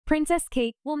Princess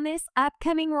Kate will miss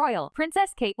upcoming royal.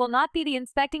 Princess Kate will not be the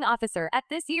inspecting officer at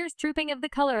this year's Trooping of the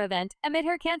Color event amid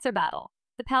her cancer battle,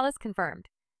 the palace confirmed.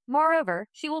 Moreover,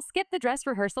 she will skip the dress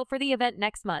rehearsal for the event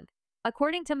next month,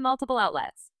 according to multiple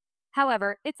outlets.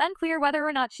 However, it's unclear whether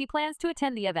or not she plans to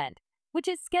attend the event, which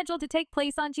is scheduled to take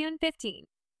place on June 15.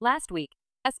 Last week,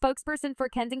 a spokesperson for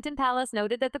Kensington Palace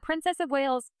noted that the Princess of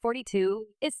Wales, 42,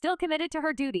 is still committed to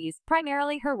her duties,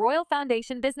 primarily her Royal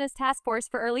Foundation Business Task Force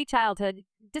for Early Childhood,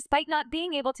 despite not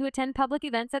being able to attend public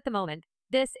events at the moment.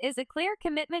 This is a clear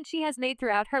commitment she has made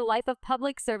throughout her life of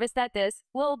public service that this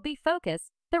will be focus,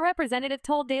 the representative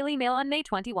told Daily Mail on May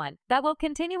 21. That will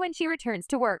continue when she returns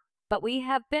to work. But we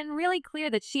have been really clear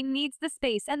that she needs the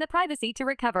space and the privacy to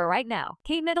recover right now.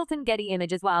 Kate Middleton Getty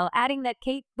Images, while adding that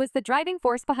Kate was the driving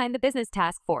force behind the business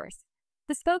task force.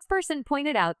 The spokesperson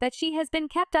pointed out that she has been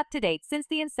kept up to date since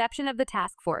the inception of the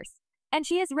task force, and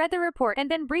she has read the report and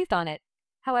been briefed on it.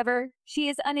 However, she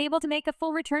is unable to make a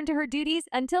full return to her duties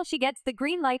until she gets the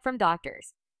green light from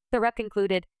doctors. The rep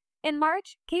concluded. In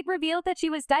March, Kate revealed that she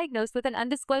was diagnosed with an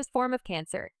undisclosed form of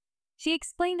cancer. She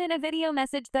explained in a video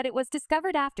message that it was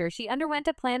discovered after she underwent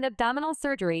a planned abdominal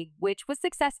surgery, which was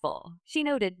successful. She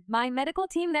noted, "My medical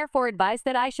team therefore advised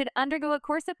that I should undergo a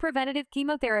course of preventative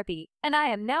chemotherapy, and I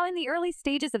am now in the early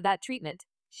stages of that treatment,"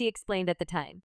 she explained at the time.